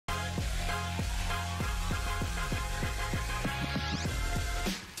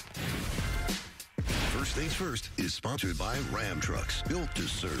Things First is sponsored by Ram Trucks, built to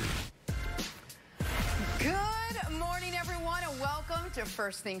serve. Good morning, everyone, and welcome to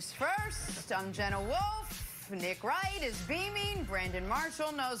First Things First. I'm Jenna Wolf. Nick Wright is beaming. Brandon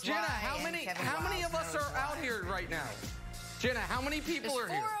Marshall knows Jenna, why. how many of us are out here right now? Jenna, how many people are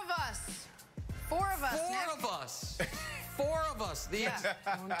here? Four of us. Four of us. Four of us. Four of us. Yeah.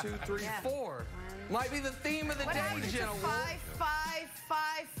 1, 2, 3, 4. Might be the theme of the day, Jenna Wolf. 5, 5,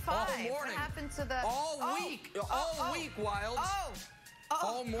 5, 5. All morning. What happened to the... All week. All week, Wilds.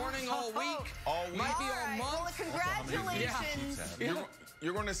 All morning, all week. All week. Might be all right. month. Well, congratulations. Yeah.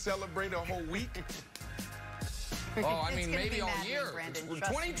 You're going to celebrate a whole week? Oh, I mean, It's gonna maybe be all maddening, year. Brandon,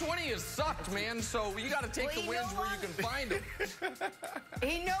 trust 2020 has sucked, man, so you got to take the wins where you can find them.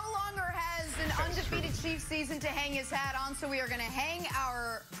 He no longer has an undefeated Chiefs season to hang his hat on, so we are going to hang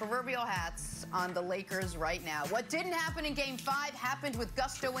our proverbial hats on the Lakers right now. What didn't happen in Game 5 happened with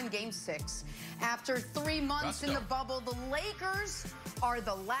gusto in Game 6. After 3 months in the bubble, the Lakers are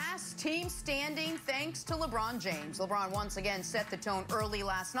the last team standing thanks to LeBron James. LeBron once again set the tone early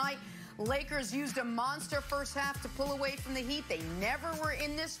last night. Lakers used a monster first half to pull away from the Heat. They never were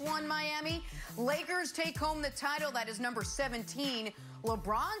in this one, Miami. Lakers take home the title. That is number 17.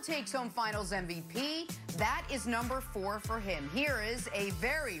 LeBron takes home Finals MVP. That is number 4 for him. Here is a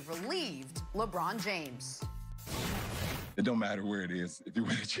very relieved LeBron James. It don't matter where it is. If you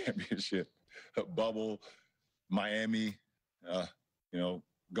win a championship, a bubble, Miami,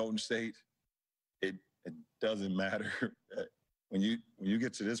 Golden State, it doesn't matter. When you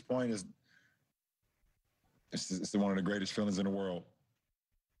get to this point, it's one of the greatest feelings in the world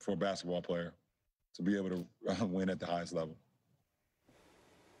for a basketball player to be able to win at the highest level.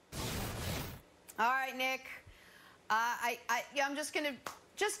 All right, Nick. I'm just going to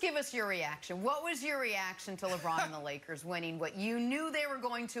give us your reaction. What was your reaction to LeBron and the Lakers winning what you knew they were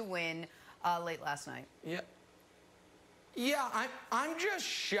going to win late last night? Yeah, I'm just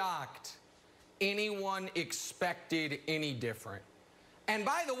shocked anyone expected any different. And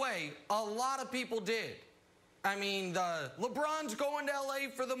by the way, a lot of people did. I mean, LeBron's going to LA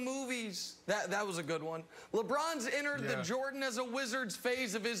for the movies. That was a good one. LeBron's entered the Jordan as a Wizards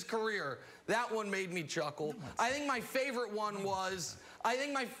phase of his career. That one made me chuckle. I think my favorite one was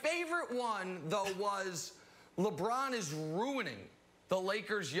LeBron is ruining the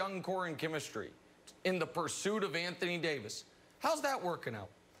Lakers' young core and chemistry in the pursuit of Anthony Davis. How's that working out?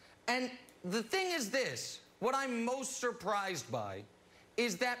 And the thing is this, what I'm most surprised by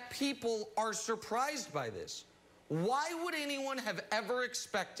is that people are surprised by this. Why would anyone have ever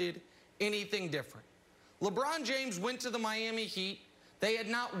expected anything different? LeBron James went to the Miami Heat. They had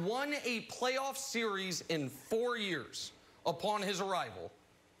not won a playoff series in 4 years upon his arrival.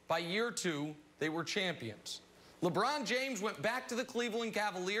 By year 2, they were champions. LeBron James went back to the Cleveland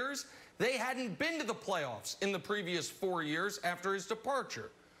Cavaliers. They hadn't been to the playoffs in the previous 4 years after his departure.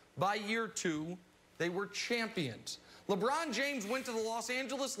 By year 2, they were champions. LeBron James went to the Los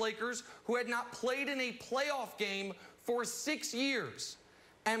Angeles Lakers, who had not played in a playoff game for 6 years.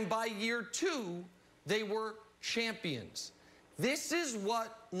 And by year 2, they were champions. This is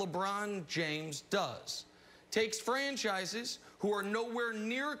what LeBron James does. Takes franchises who are nowhere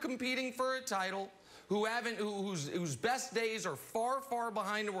near competing for a title, whose best days are far, far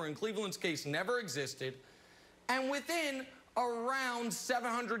behind, or in Cleveland's case, never existed, and within around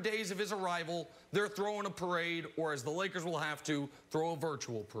 700 days of his arrival, they're throwing a parade, or as the Lakers will have to, throw a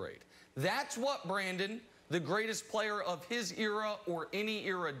virtual parade. That's what Brandon, the greatest player of his era or any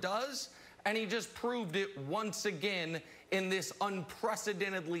era, does, and he just proved it once again in this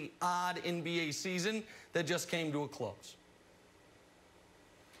unprecedentedly odd NBA season that just came to a close.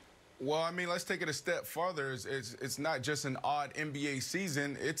 Well, I mean, let's take it a step farther. It's not just an odd NBA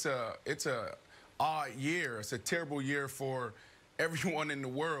season. It's a odd year. It's a terrible year for everyone in the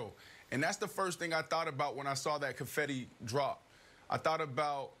world. And that's the first thing I thought about when I saw that confetti drop. I thought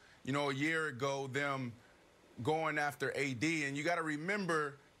about, a year ago, them going after AD. And you got to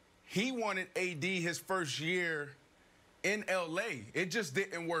remember, he wanted AD his first year in LA. It just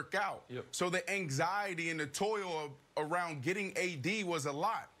didn't work out. Yep. So the anxiety and the toil around getting AD was a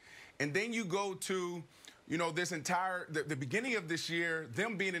lot. And then you go to, this entire, the beginning of this year,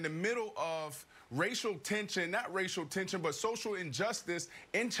 them being in the middle of racial tension, not racial tension, but social injustice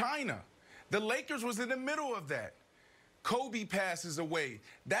in China. The Lakers was in the middle of that. Kobe passes away.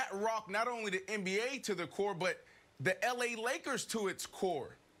 That rocked not only the NBA to the core, but the LA Lakers to its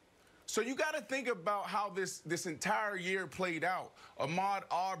core. So you got to think about how this entire year played out. Ahmaud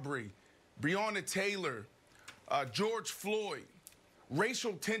Arbery, Breonna Taylor, George Floyd,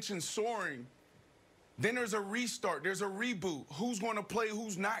 racial tension soaring. Then there's a restart. There's a reboot. Who's going to play?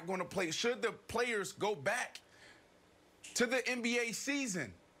 Who's not going to play? Should the players go back to the NBA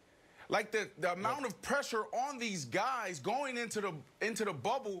season? Like the amount of pressure on these guys going into the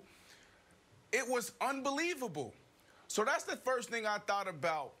bubble, it was unbelievable. So that's the first thing I thought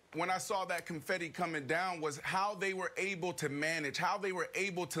about when I saw that confetti coming down, was how they were able to manage, how they were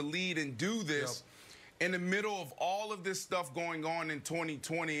able to lead and do this in the middle of all of this stuff going on in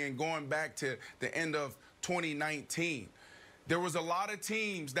 2020 and going back to the end of 2019. There was a lot of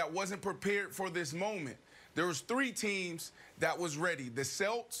teams that wasn't prepared for this moment. There was 3 teams that was ready. The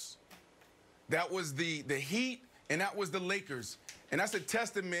Celtics, that was the Heat, and that was the Lakers. And that's a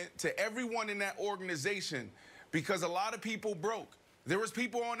testament to everyone in that organization, because a lot of people broke. There was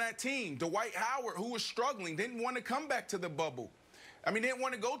people on that team, Dwight Howard, who was struggling, didn't want to come back to the bubble. I mean, didn't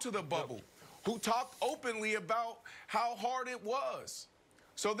want to go to the bubble, who talked openly about how hard it was.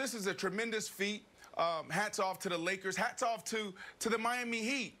 So this is a tremendous feat. Hats off to the Lakers. Hats off to the Miami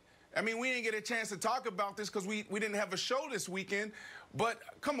Heat. I mean, we didn't get a chance to talk about this because we didn't have a show this weekend. But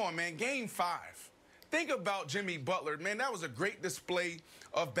come on, man, Game 5. Think about Jimmy Butler. Man, that was a great display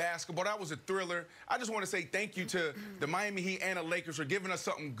of basketball. That was a thriller. I just want to say thank you to the Miami Heat and the Lakers for giving us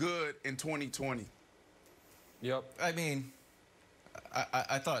something good in 2020. Yep. I mean,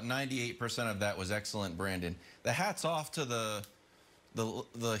 I thought 98% of that was excellent, Brandon. The hats off to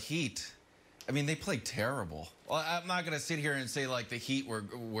the Heat. I mean, they played terrible. Well, I'm not going to sit here and say, like, the Heat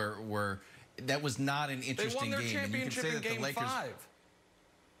were that was not an interesting game. They won their championship in Game 5.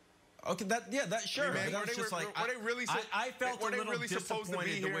 Okay, sure. Hey, man, that was just like, I felt a little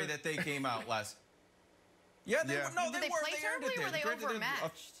disappointed the way that they came out last. Yeah, they were. Did they play terribly, or were they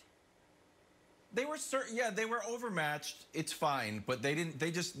overmatched? They were they were overmatched. It's fine, but they didn't.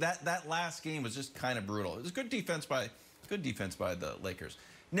 They just that last game was just kind of brutal. It was good defense by the Lakers.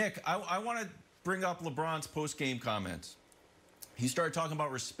 Nick, I want to bring up LeBron's post-game comments. He started talking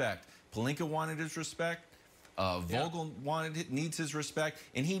about respect. Pelinka wanted his respect. Vogel needs his respect,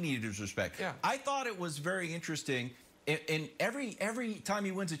 and he needed his respect. Yeah. I thought it was very interesting. And every time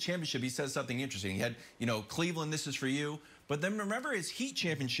he wins a championship, he says something interesting. He had, Cleveland, this is for you. But then remember his Heat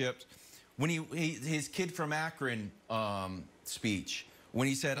championships, when his kid from Akron speech, when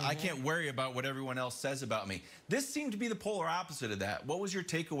he said, I can't worry about what everyone else says about me. This seemed to be the polar opposite of that. What was your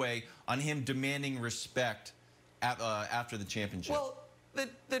takeaway on him demanding respect after the championship? Well,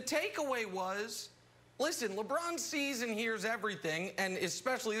 the takeaway was, listen, LeBron sees and hears everything, and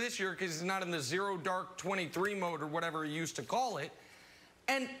especially this year because he's not in the zero dark 23 mode or whatever he used to call it.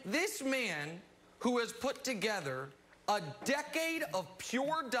 And this man, who has put together a decade of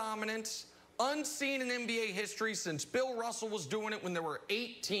pure dominance, unseen in NBA history since Bill Russell was doing it when there were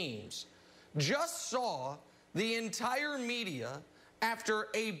 8 teams, just saw the entire media, after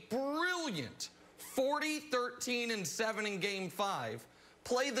a brilliant 40-13-7 in Game 5,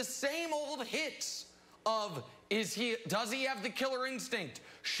 play the same old hits of, does he have the killer instinct?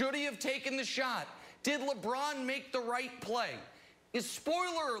 Should he have taken the shot? Did LeBron make the right play?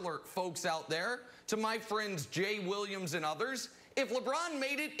 Spoiler alert, folks out there, to my friends Jay Williams and others, if LeBron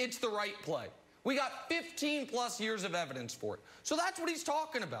made it, it's the right play. We got 15+ years of evidence for it. So that's what he's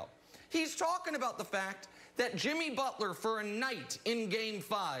talking about. He's talking about the fact that Jimmy Butler, for a night in Game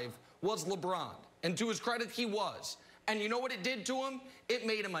 5, was LeBron. And to his credit, he was. And you know what it did to him? It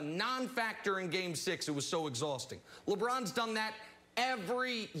made him a non-factor in Game 6. It was so exhausting. LeBron's done that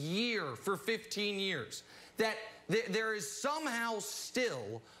every year for 15 years. That there is somehow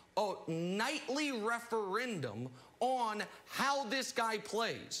still a nightly referendum on how this guy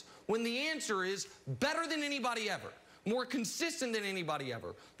plays, when the answer is better than anybody ever, more consistent than anybody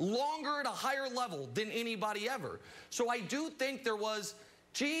ever, longer at a higher level than anybody ever. So I do think there was,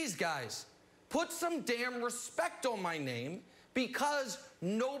 geez, guys, put some damn respect on my name, because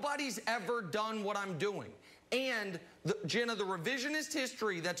nobody's ever done what I'm doing. And, Jenna, the revisionist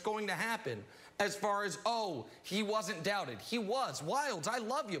history that's going to happen as far as, oh, he wasn't doubted. He was. Wilds, I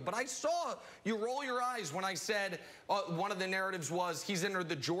love you. But I saw you roll your eyes when I said one of the narratives was he's entered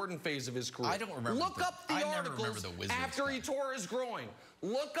the Jordan phase of his career. I don't remember. Look up the articles after he tore his groin.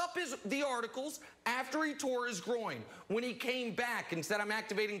 Look up the articles after he tore his groin, when he came back and said, I'm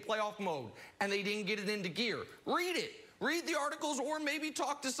activating playoff mode, and they didn't get it into gear. Read it. Read the articles, or maybe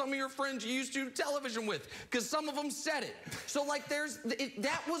talk to some of your friends you used to do television with, because some of them said it. So, like,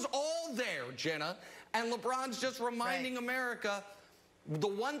 that was all there, Jenna. And LeBron's just reminding America, the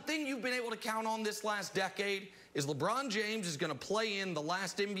one thing you've been able to count on this last decade is LeBron James is going to play in the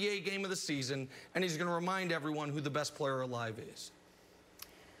last NBA game of the season, and he's going to remind everyone who the best player alive is.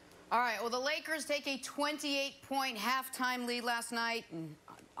 All right, well, the Lakers take a 28-point halftime lead last night and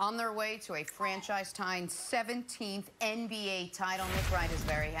on their way to a franchise-tying 17th NBA title. Nick Wright is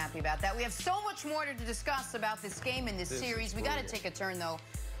very happy about that. We have so much more to discuss about this game and this series. We got to take a turn, though.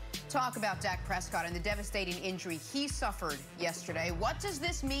 Talk about Dak Prescott and the devastating injury he suffered yesterday. What does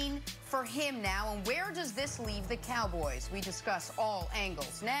this mean for him now, and where does this leave the Cowboys? We discuss all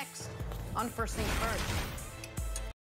angles next on First Things First.